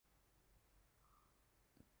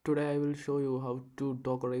Today I will show you how to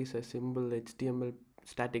Dockerize a simple HTML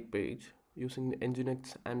static page using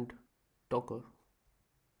NGINX and Docker.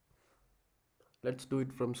 Let's do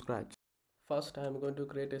it from scratch. First I am going to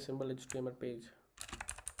create a simple HTML page.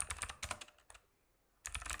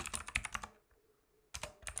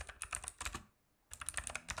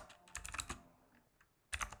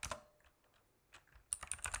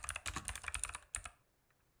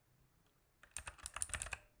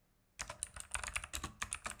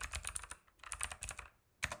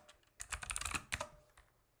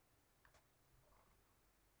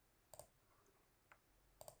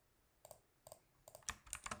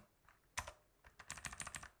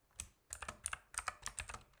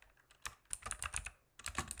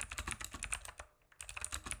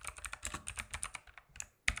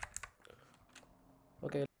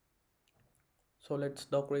 Okay, so let's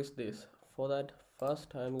Dockerize this. For that,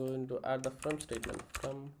 first I am going to add the from statement.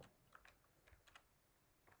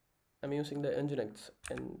 I'm using the NGINX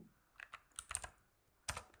and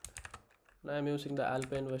I'm using the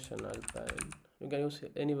Alpine version. Alpine. You can use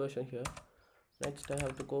any version here. Next I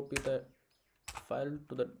have to copy the file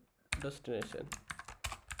to the destination.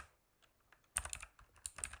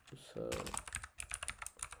 So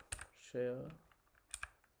share.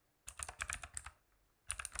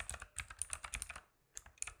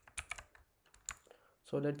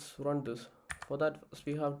 So let's run this. For that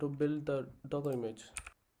we have to build the Docker image.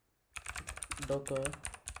 Docker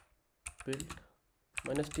build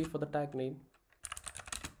 -t for the tag name,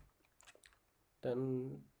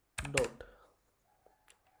 then dot.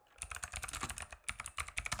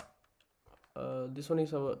 This one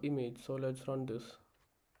is our image, so let's run this.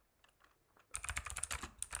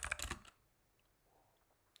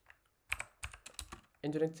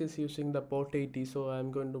 NGINX is using the port 80, so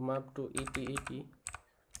I'm going to map to 8080.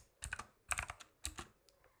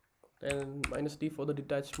 Then -d for the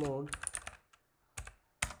detached mode.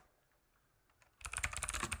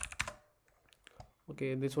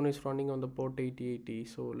 Okay, this one is running on the port 8080,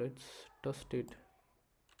 so let's test it.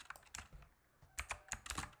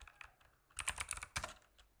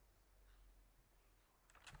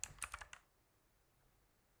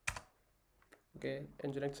 Okay,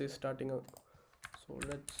 NGINX is starting up, so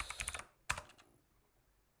let's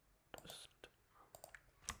test.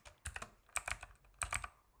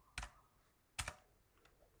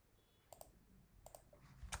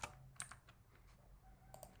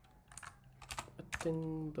 I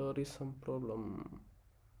think there is some problem.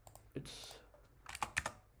 It's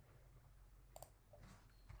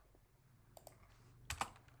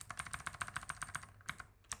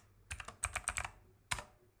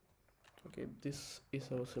okay, this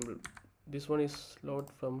is our symbol. This one is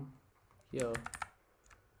load from here.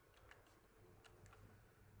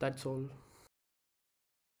 That's all.